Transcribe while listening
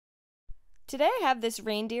Today I have this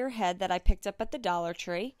reindeer head that I picked up at the Dollar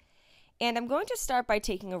Tree, and I'm going to start by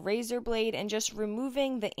taking a razor blade and just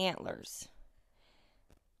removing the antlers.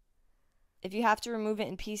 If you have to remove it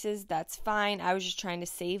in pieces, that's fine. I was just trying to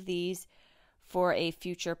save these for a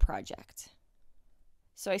future project.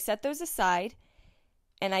 So I set those aside,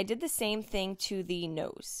 and I did the same thing to the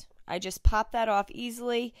nose. I just popped that off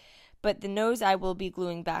easily, but the nose I will be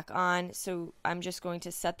gluing back on, so I'm just going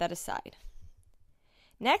to set that aside.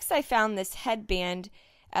 Next, I found this headband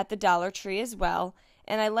at the Dollar Tree as well,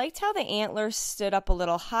 and I liked how the antlers stood up a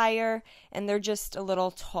little higher and they're just a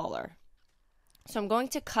little taller. So I'm going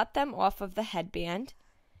to cut them off of the headband,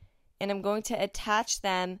 and I'm going to attach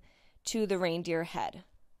them to the reindeer head.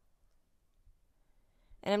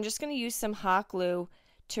 And I'm just going to use some hot glue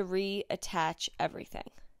to reattach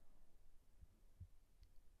everything.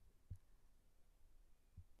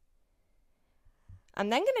 I'm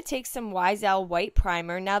then going to take some Wise Owl white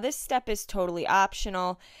primer. Now this step is totally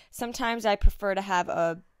optional. Sometimes I prefer to have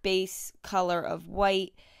a base color of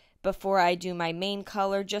white before I do my main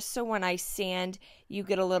color, just so when I sand, you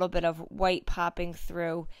get a little bit of white popping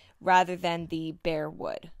through rather than the bare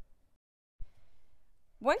wood.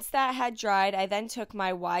 Once that had dried, I then took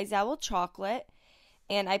my Wise Owl chocolate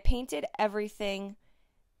and I painted everything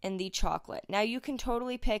in the chocolate. Now you can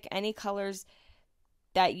totally pick any colors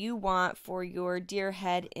that you want for your deer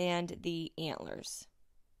head and the antlers.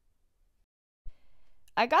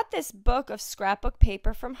 I got this book of scrapbook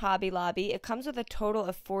paper from Hobby Lobby. It comes with a total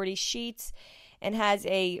of 40 sheets and has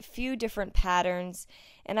a few different patterns.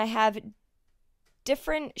 And I have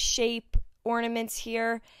different shape ornaments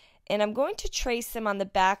here, and I'm going to trace them on the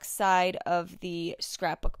back side of the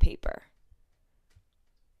scrapbook paper.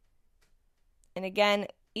 And again,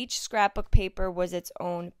 each scrapbook paper was its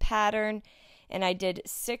own pattern, and I did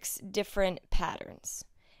 6 different patterns.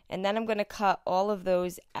 And then I'm going to cut all of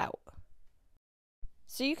those out.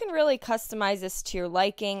 So you can really customize this to your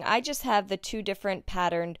liking. I just have the 2 different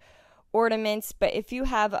patterned ornaments, but if you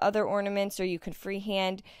have other ornaments or you can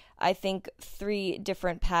freehand, I think 3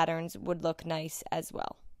 different patterns would look nice as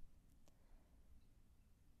well.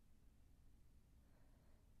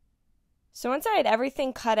 So once I had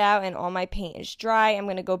everything cut out and all my paint is dry, I'm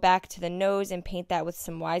going to go back to the nose and paint that with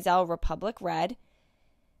some Wise Owl Republic Red.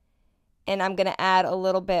 And I'm going to add a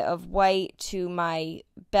little bit of white to my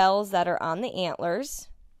bells that are on the antlers.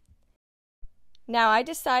 Now I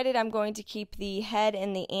decided I'm going to keep the head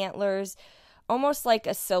and the antlers almost like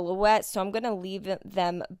a silhouette, so I'm going to leave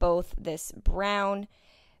them both this brown.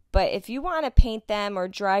 But if you want to paint them or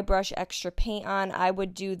dry brush extra paint on, I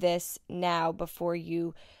would do this now before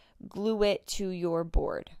you glue it to your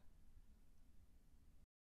board.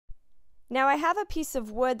 Now I have a piece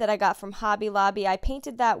of wood that I got from Hobby Lobby. I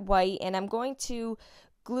painted that white, and I'm going to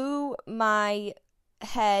glue my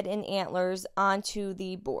head and antlers onto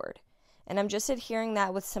the board. And I'm just adhering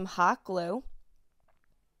that with some hot glue.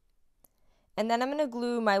 And then I'm going to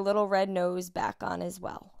glue my little red nose back on as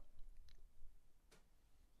well.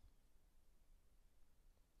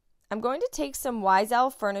 I'm going to take some Wise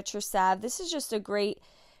Owl furniture salve. This is just a great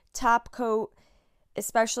top coat,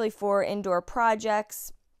 especially for indoor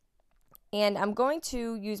projects. And I'm going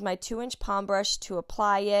to use my 2-inch palm brush to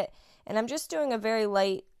apply it. And I'm just doing a very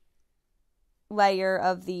light layer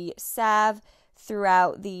of the salve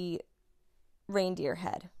throughout the reindeer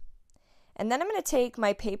head. And then I'm going to take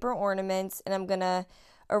my paper ornaments and I'm going to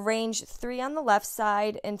arrange 3 on the left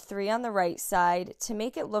side and 3 on the right side to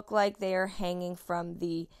make it look like they are hanging from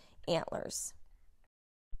the antlers.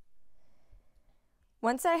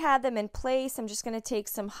 Once I had them in place, I'm just going to take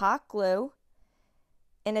some hot glue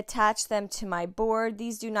and attach them to my board.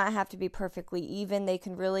 These do not have to be perfectly even. They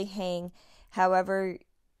can really hang however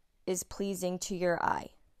is pleasing to your eye.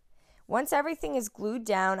 Once everything is glued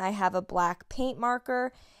down, I have a black paint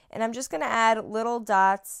marker, and I'm just going to add little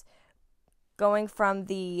dots going from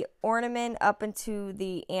the ornament up into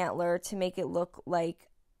the antler to make it look like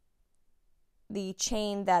the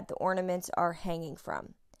chain that the ornaments are hanging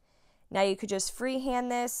from. Now you could just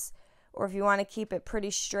freehand this, or if you want to keep it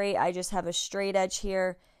pretty straight, I just have a straight edge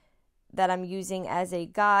here that I'm using as a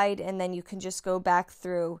guide, and then you can just go back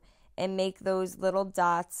through and make those little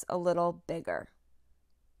dots a little bigger.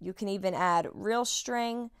 You can even add real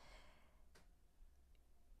string.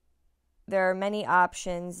 There are many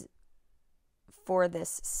options for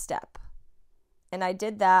this step, and I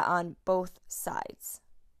did that on both sides.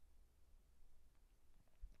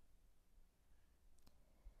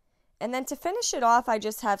 And then to finish it off, I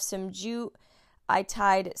just have some jute. I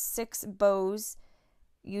tied 6 bows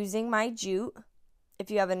using my jute. If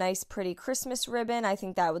you have a nice pretty Christmas ribbon, I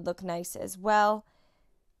think that would look nice as well.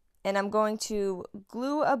 And I'm going to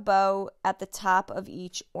glue a bow at the top of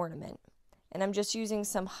each ornament. And I'm just using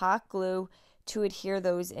some hot glue to adhere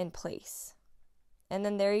those in place. And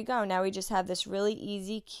then there you go. Now we just have this really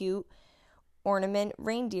easy, cute ornament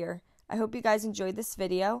reindeer. I hope you guys enjoyed this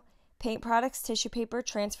video. Paint products, tissue paper,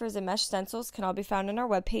 transfers, and mesh stencils can all be found on our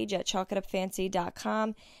webpage at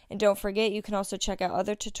chalkitupfancy.com. And don't forget, you can also check out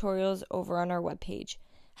other tutorials over on our webpage.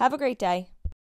 Have a great day.